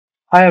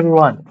Hi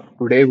everyone,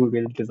 today we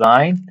will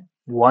design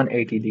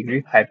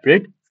 180-degree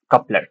hybrid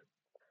coupler.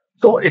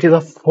 So it is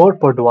a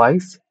four-port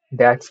device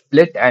that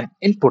split an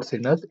input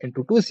signals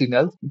into two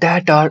signals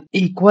that are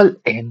equal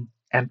in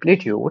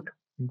amplitude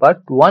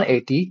but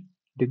 180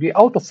 degree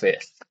out of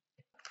phase.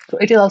 So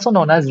it is also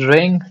known as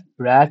ring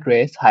rat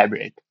race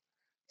hybrid.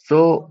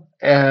 So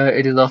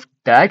it is of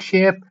that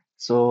shape.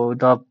 So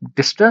the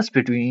distance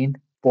between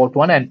port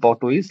 1 and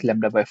port 2 is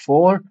lambda by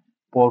 4.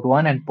 Port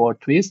 1 and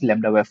port 3 is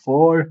lambda by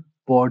 4.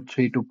 Port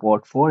 3 to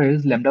port 4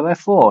 is lambda by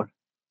 4.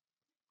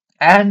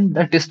 And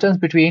the distance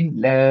between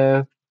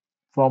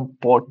from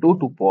port 2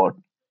 to port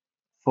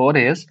 4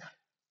 is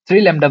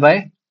 3 lambda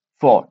by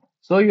 4.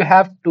 So you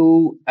have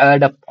to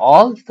add up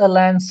all the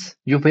lengths.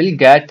 You will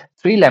get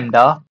 3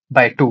 lambda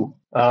by 2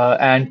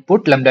 and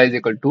put lambda is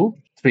equal to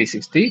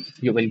 360.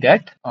 You will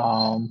get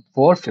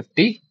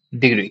 450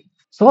 degree.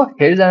 So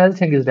here's another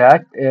thing is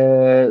that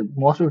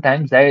most of the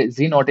time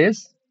Z naught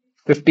is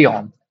 50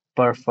 ohm.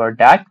 But for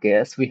that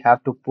case, we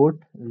have to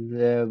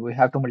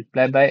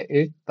multiply by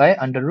it by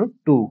under root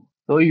 2.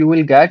 So you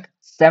will get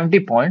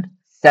 70.7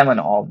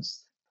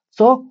 ohms.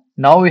 So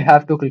now we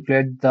have to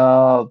calculate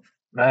the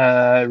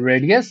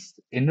radius,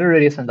 inner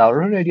radius and the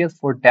outer radius.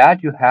 For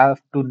that, you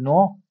have to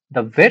know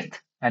the width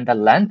and the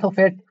length of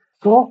it.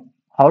 So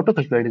how to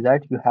calculate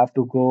that? You have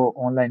to go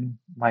online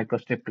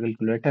microstrip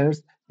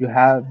calculators. You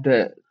have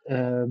the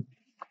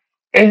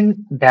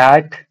in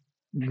that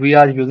we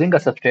are using a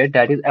substrate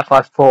that is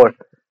FR4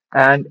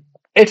 and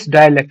its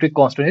dielectric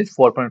constant is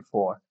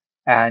 4.4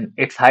 and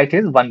its height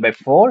is 1 by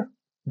 4.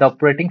 The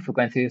operating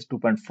frequency is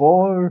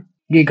 2.4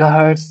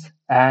 gigahertz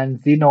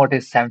and Z naught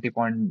is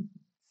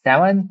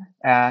 70.7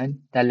 and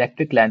the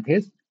electric length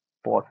is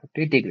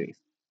 450 degrees.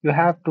 You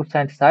have to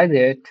synthesize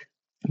it.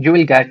 You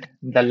will get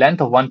the length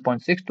of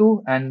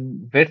 1.62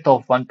 and width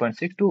of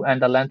 1.62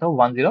 and the length of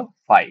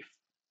 105.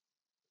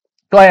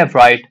 So I have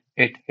write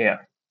it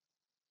here.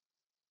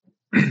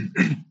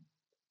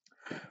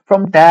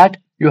 From that,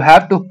 you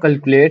have to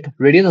calculate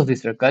radius of the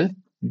circle.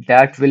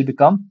 That will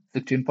become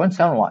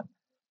 16.71.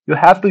 You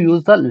have to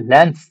use the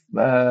length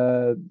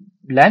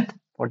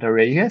for the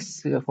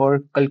radius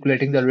for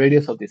calculating the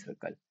radius of the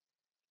circle.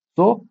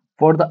 So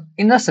for the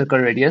inner circle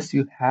radius,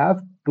 you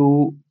have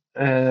to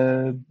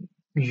uh,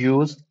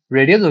 use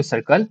radius of the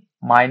circle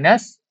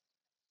minus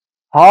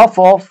half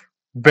of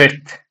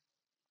width.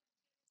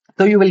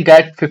 So you will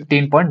get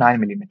 15.9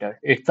 millimeter.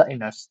 It's the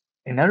inner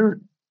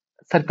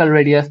circle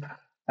radius,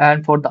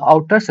 and for the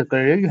outer circle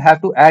radius, you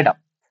have to add up.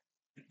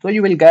 So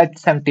you will get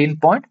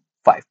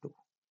 17.52.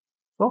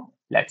 So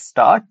let's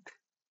start.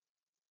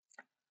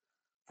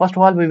 First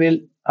of all, we will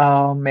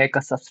make a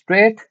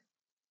substrate.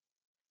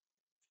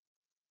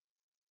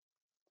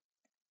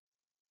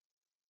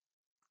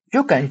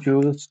 You can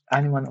choose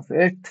any one of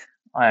it.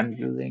 I am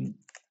using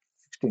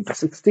 16 to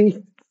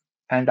 60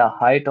 and a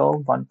height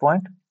of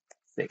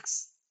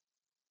 1.6.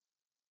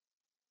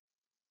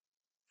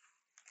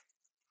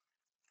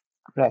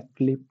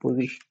 Correctly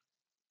position,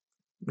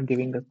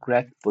 giving the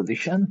correct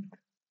position.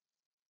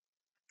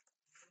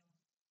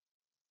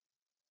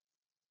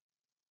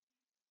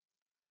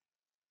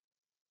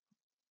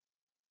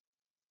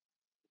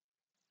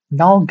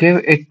 Now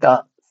give it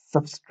the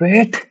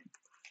substrate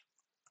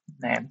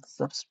name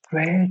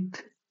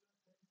substrate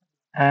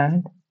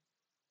and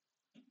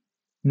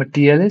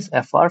material is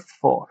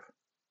FR4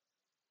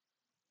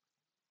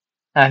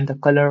 and the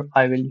color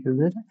I will use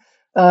it.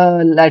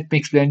 Let me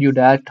explain you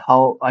that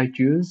how I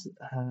choose.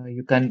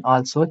 You can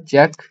also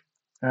check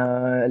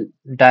uh,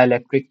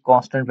 dielectric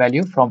constant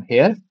value from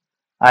here.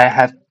 I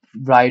have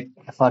write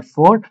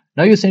FR4.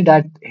 Now you see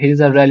that here is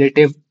a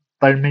relative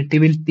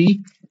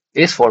permittivity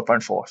is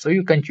 4.4. So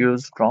you can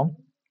choose from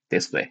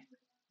this way.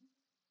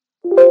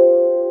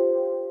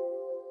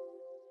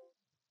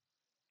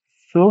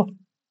 So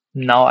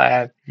now I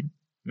have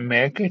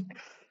make it.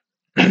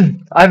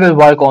 I will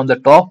work on the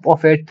top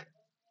of it.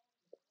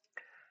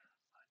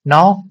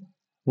 Now,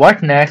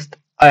 what next?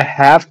 I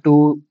have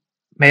to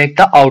make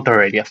the outer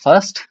radius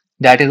first,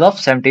 that is of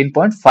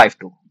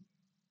 17.52.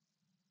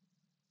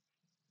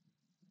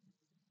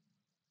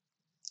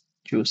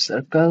 Choose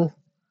circle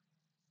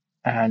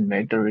and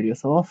make the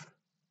radius of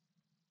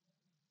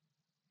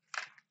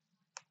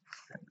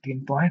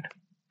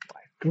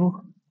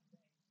 17.52.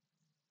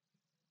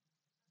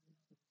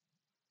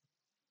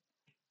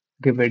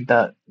 Give it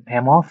the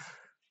name of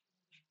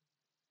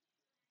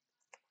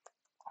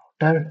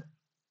outer.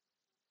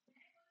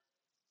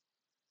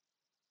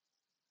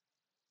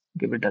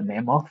 Give it the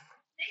name of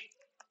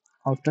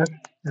outer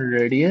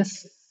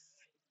radius.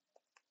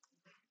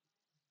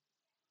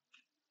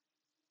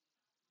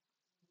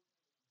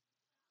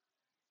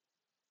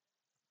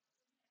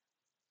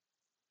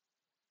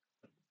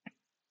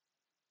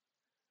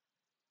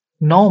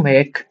 Now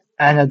make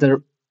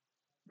another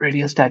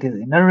radius that is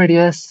inner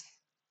radius.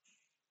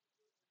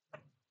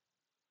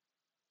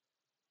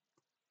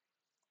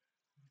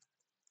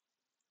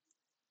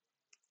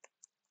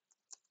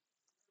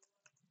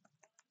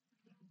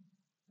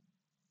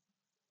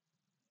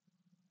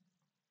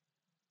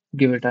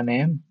 Give it a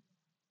name.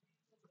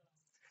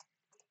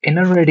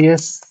 inner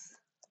radius.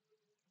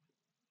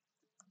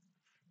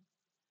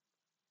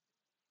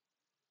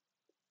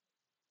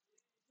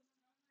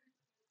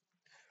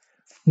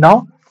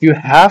 Now you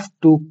have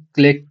to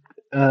click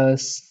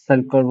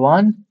circle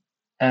 1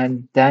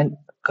 and then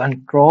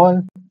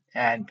control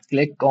and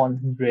click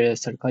on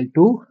circle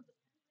 2.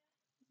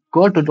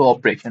 Go to the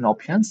operation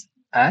options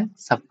and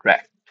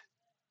subtract.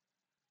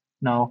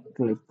 Now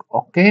click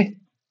OK.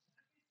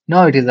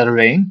 Now it is a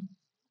ring.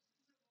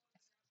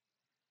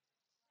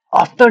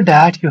 After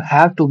that, you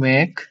have to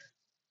make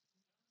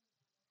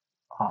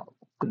uh,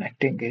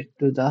 connecting it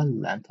to the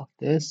length of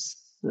this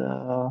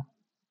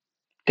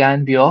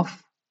can be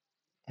of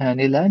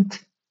any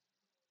length.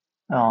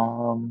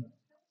 Um,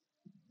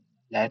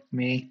 Let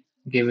me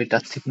give it a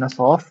thickness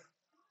of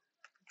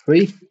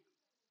 3.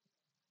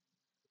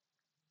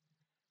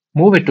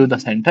 Move it to the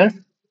center.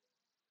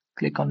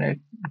 Click on it.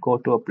 Go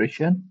to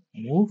operation.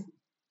 Move.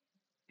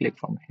 Click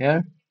from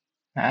here,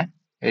 and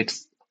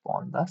it's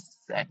on the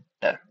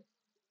center.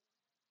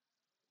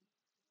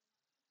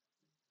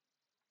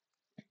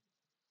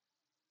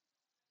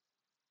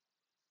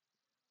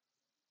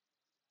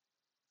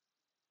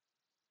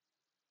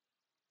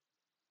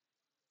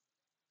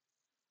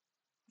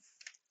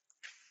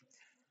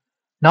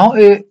 Now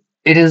it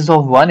is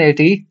of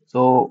 180.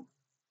 So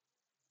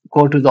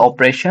go to the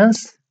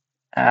operations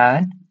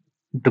and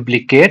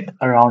duplicate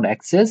around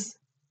axis.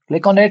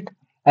 Click on it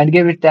and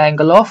give it the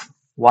angle of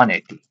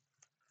 180.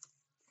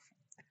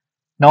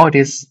 Now it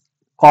is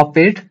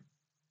copied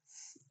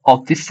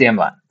of the same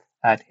one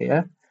at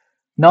here.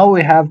 Now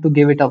we have to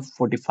give it a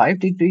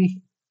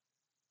 45-degree.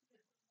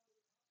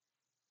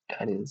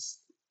 That is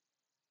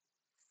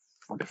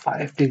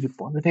 45-degree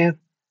positive,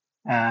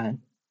 and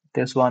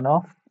this one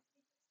of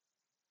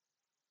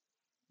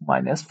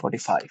minus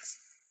 45.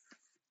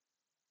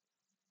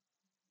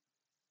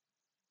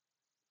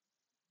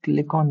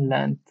 Click on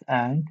length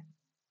and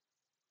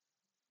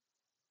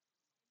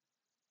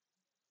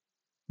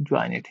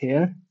join it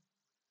here.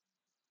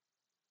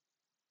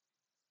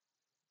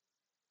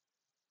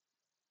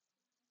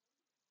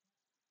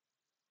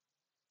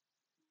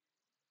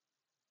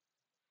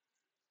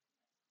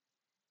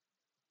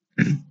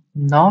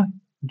 Now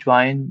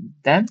join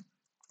them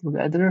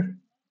together,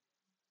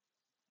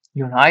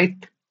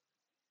 unite,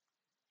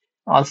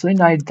 also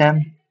unite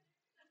them.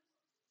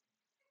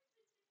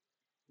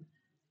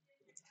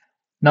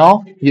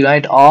 Now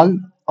unite all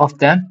of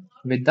them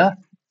with the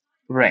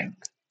ring.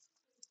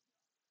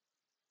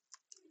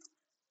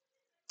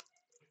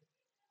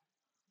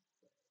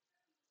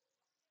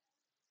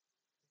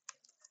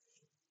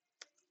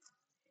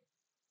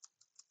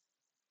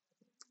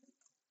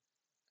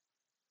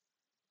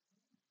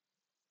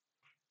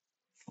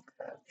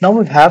 Now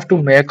we have to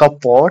make a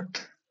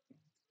port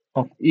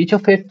of each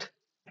of it.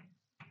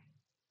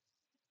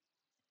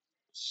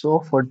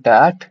 So for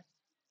that,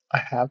 I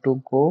have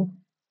to go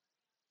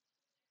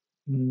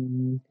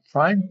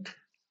front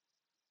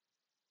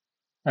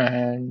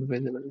and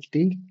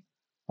visibility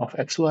of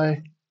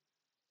XY,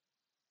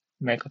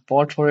 make a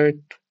port for it.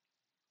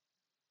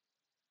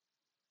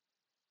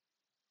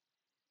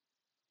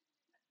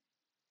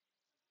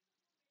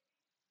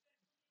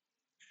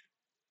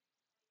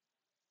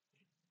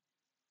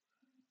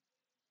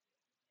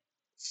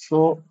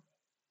 So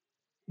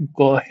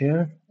go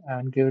here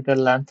and give it a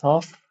length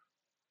of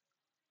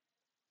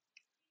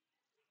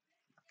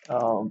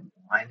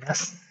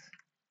minus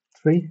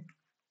 3.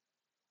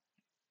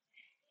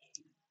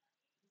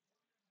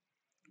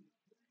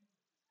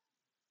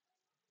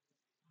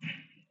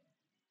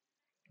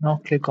 Now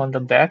click on the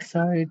back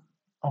side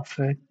of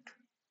it.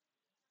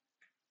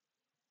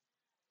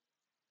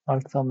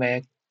 Also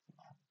make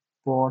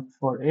port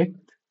for it.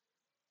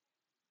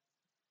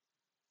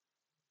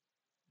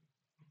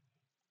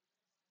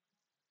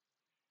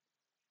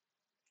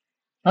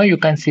 Now you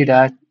can see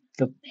that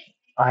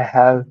I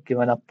have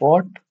given a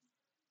port.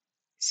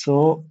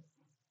 So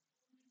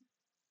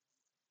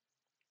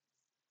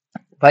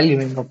while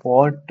giving a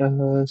port,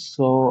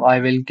 so I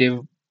will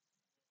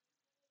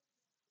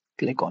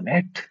click on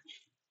it,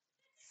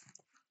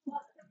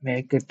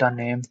 make it a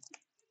name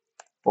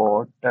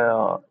port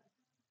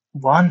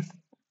 1.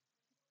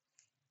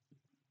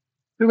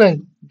 You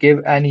can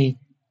give any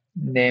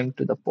name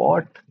to the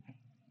port.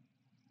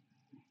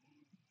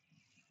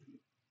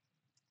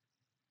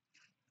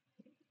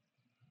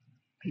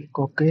 Click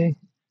OK.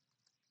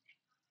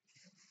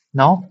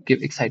 Now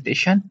give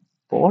excitation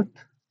port.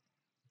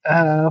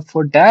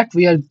 For that,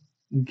 we are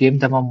give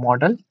them a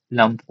model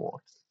lump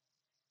ports.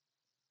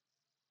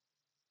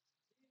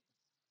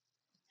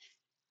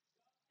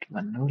 Give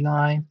a new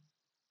line,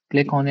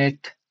 click on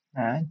it,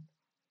 and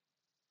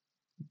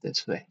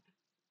this way.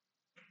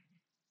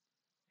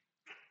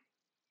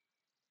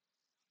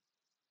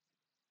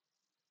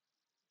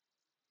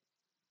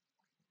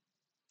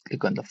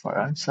 Click on the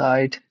front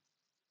side,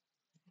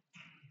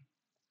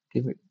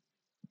 give it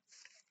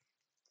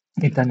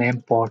a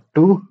name port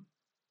 2.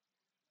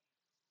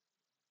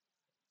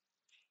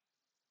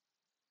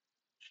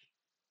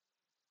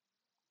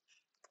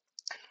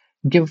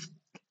 Give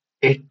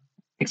it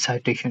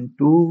excitation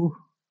 2.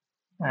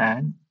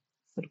 and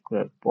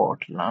circular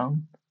port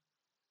length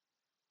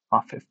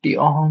of 50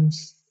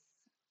 ohms.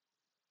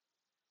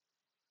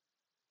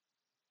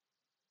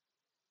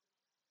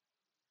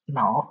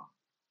 Now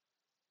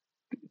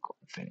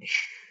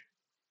finish.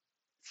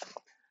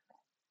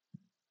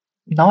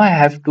 Now I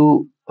have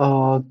to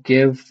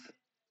give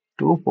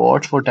two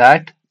ports for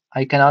that.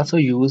 I can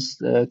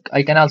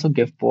also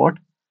give port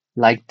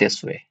like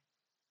this way.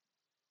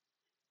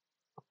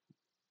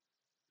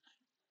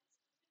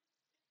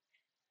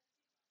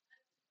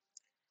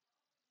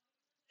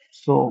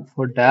 So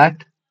for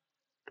that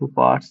two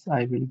parts,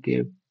 I will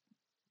give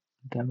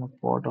them a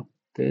port of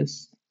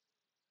this.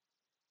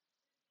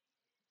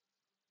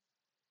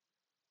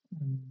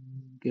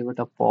 Give it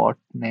a port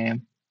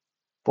name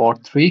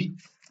port 3.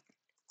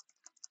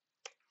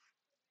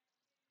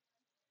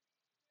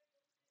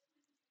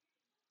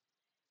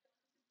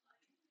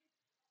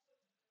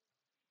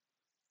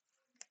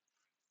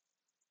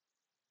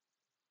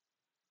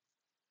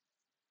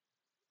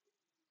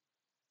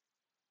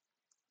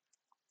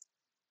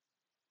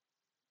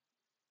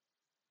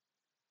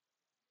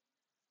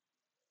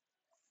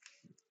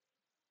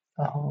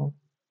 Uh,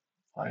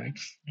 right.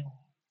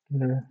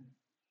 Uh,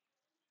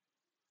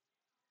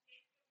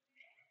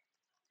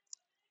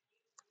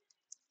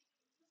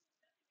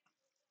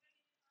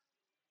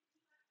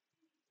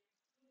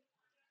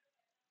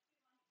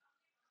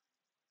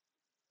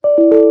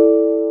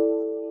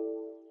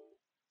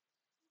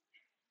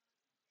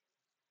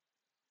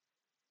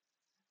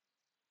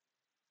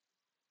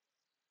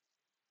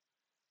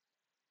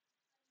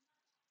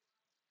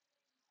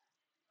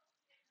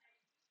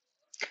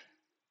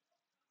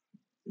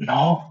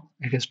 No,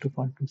 it is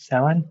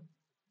 2.27.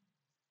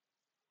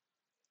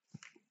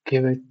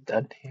 Give it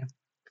that name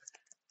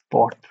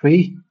port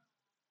 3.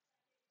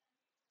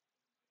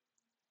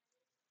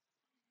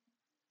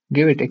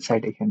 Give it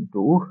excitation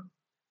 2.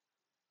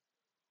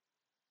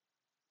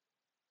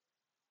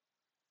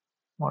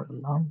 Model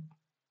none.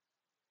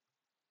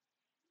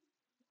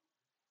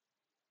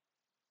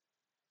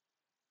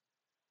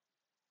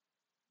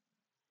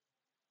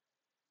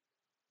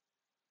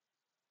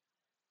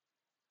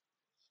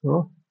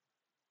 So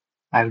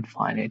I would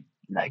find it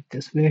like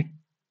this way.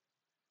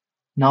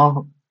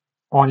 Now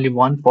only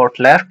one port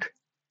left.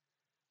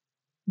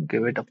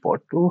 Give it a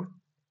port 2.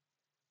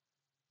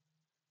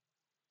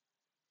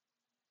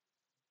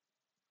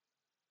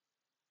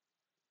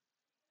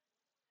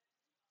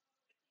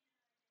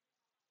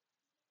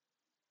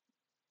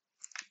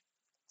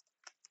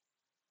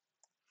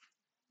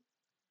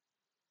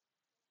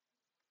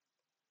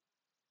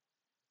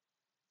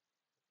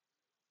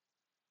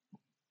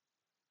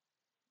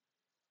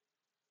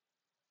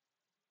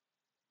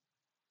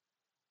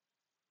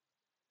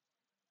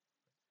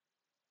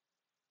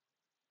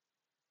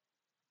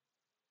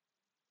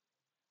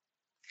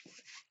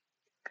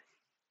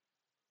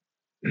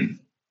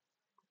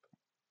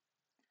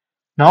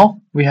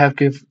 Now we have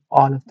give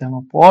all of them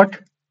a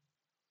port.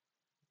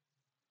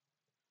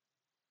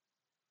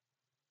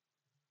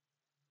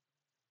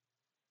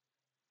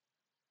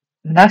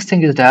 Next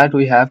thing is that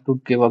we have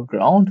to give a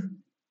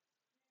ground.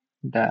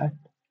 That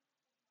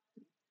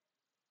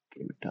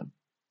give it a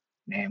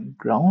name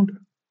ground.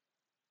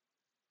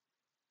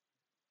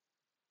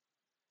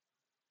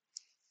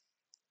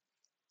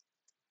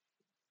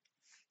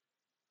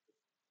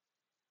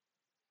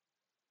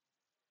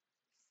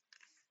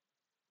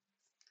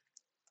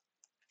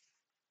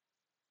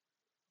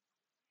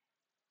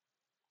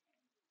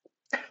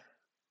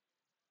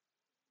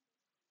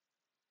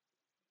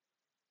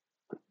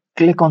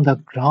 Click on the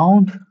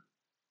ground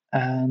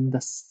and the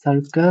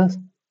circle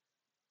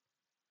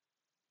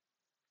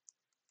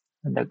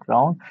and the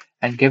ground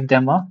and give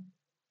them a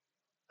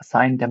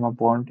assign them a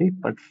boundary.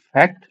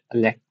 Perfect.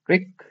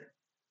 Electric.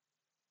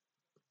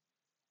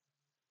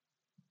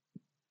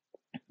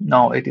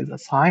 Now it is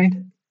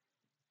assigned.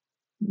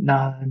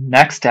 Now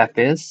next step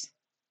is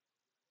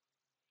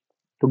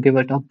to give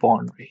it a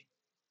boundary.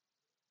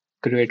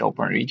 Create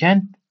open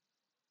region.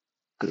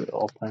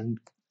 Open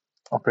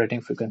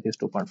operating frequency is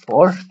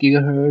 2.4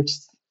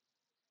 gigahertz.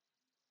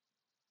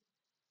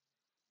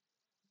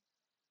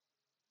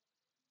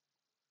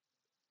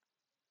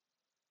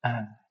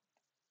 And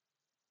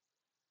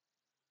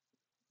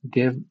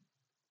give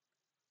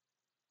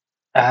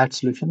add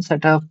solution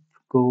setup.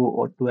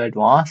 Go to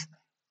advanced.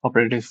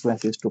 Operating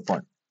frequency is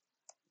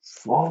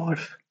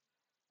 2.4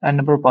 and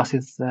number of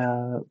passes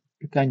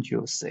you can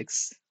choose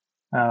 6,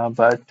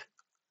 but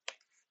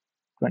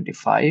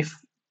 25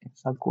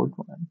 is a good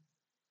one.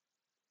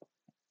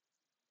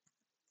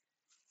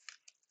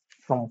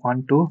 From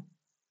 1 to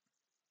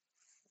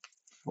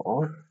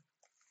 4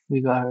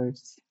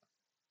 gigahertz.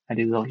 That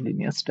is a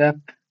linear step.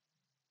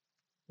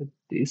 With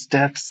these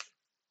steps,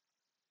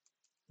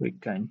 we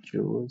can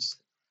choose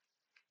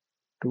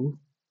to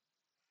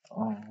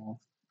uh,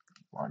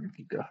 1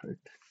 gigahertz.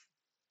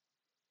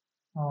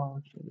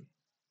 Sorry,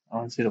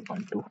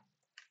 0.2.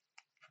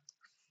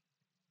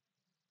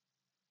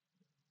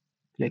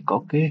 Click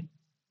OK.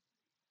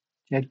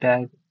 Check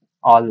that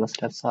all the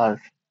steps are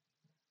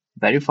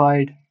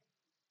verified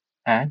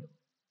and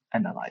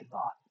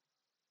analyzer.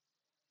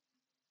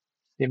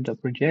 Save the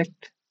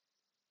project.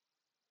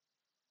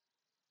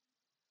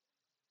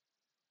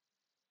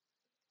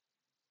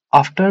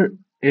 After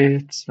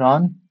it's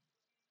run,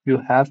 you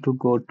have to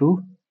go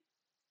to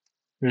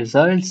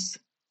results,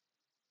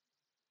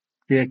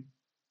 create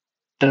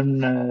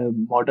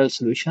model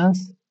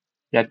solutions,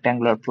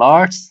 rectangular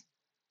plots,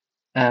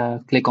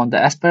 click on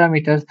the S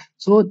parameters.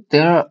 So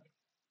there are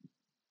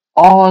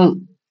all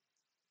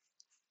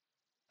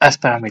S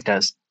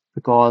parameters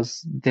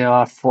because there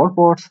are four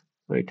ports,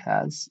 so it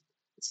has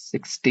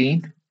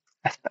 16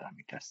 S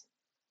parameters.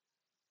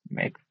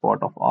 Make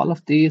port of all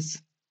of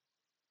these.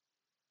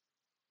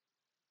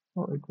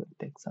 So it will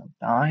take some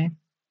time.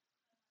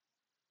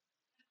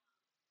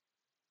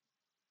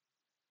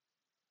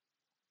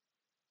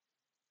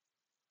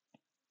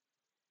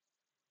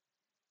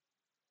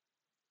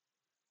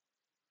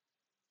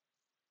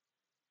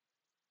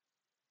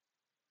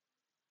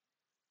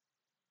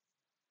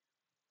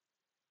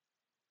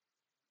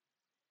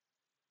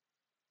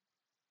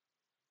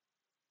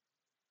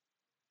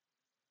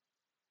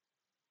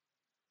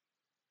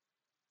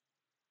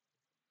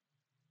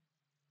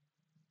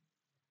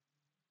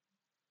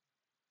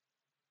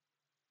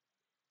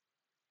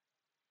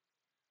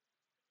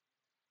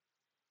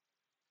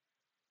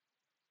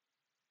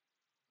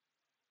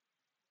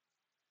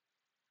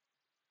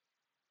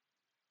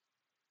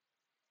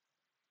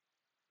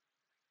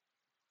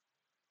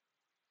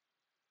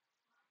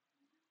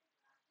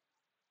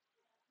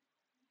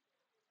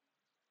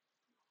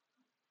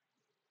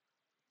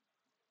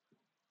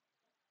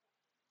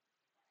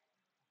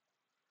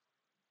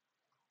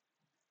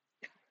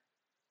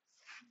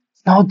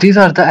 Now these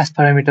are the S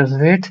parameters.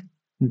 Wait,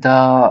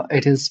 the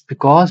it is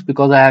because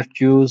I have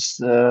choose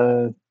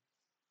uh,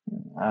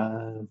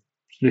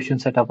 solution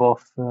setup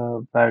of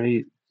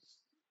very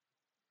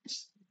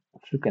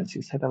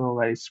frequency setup of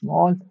very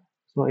small.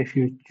 So if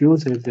you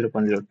choose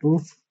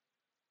 0.02,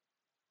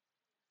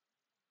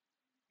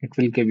 it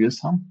will give you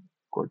some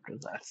good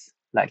results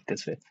like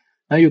this way.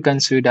 Now you can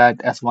see that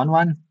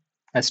S11,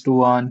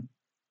 S21,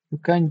 you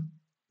can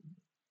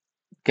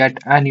get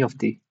any of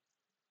the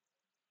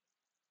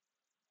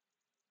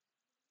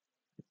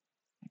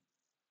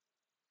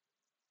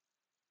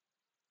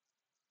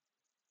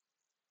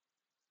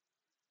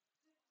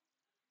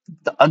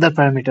other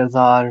parameters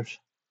are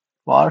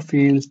far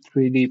field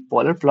 3D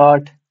polar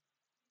plot,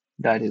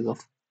 that is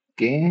of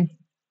gain.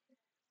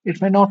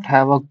 It may not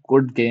have a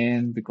good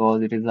gain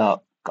because it is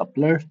a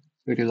coupler,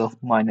 so it is of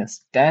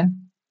minus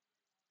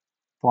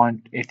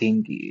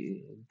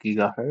 10.18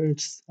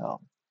 gigahertz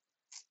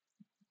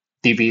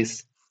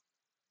dBs.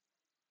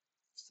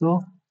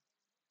 So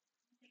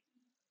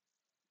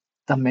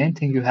the main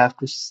thing you have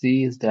to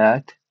see is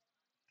that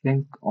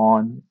click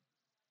on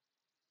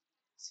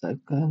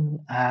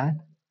circle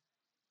and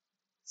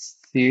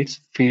see its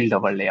field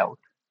over layout.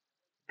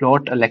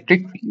 Plot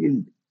electric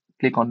field,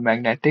 click on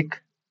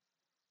magnetic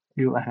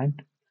view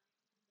and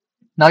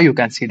now you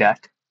can see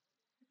that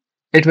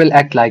it will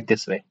act like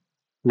this way.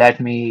 Let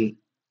me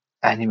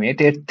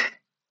animate it.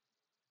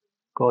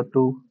 Go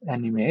to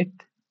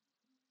animate.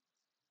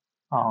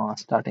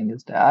 Starting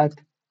is that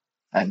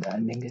and the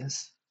ending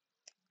is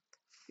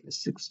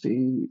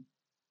 60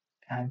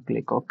 and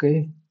click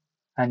OK.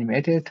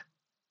 Animate it.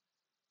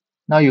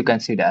 Now you can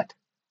see that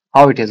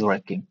how it is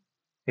working.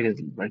 It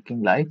is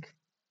working like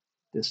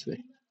this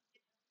way.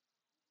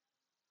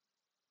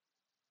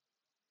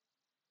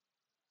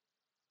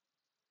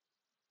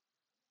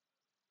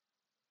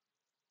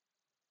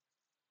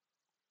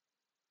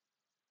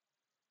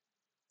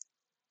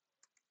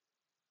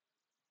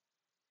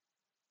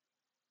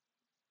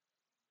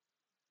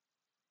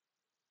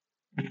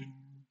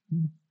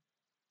 Mhm.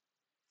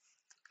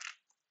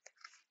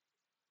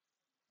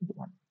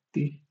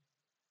 The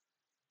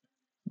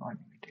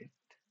animate it.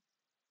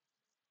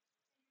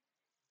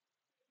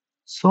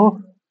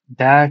 So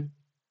that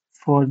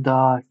for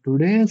the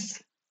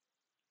today's.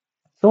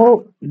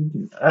 So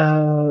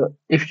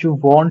if you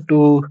want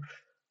to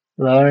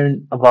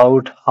learn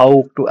about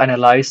how to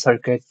analyze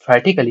circuit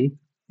theoretically,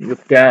 you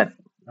can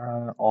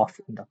off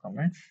in the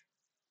comments.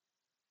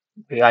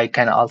 I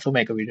can also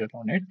make a video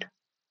on it.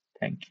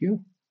 Thank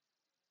you.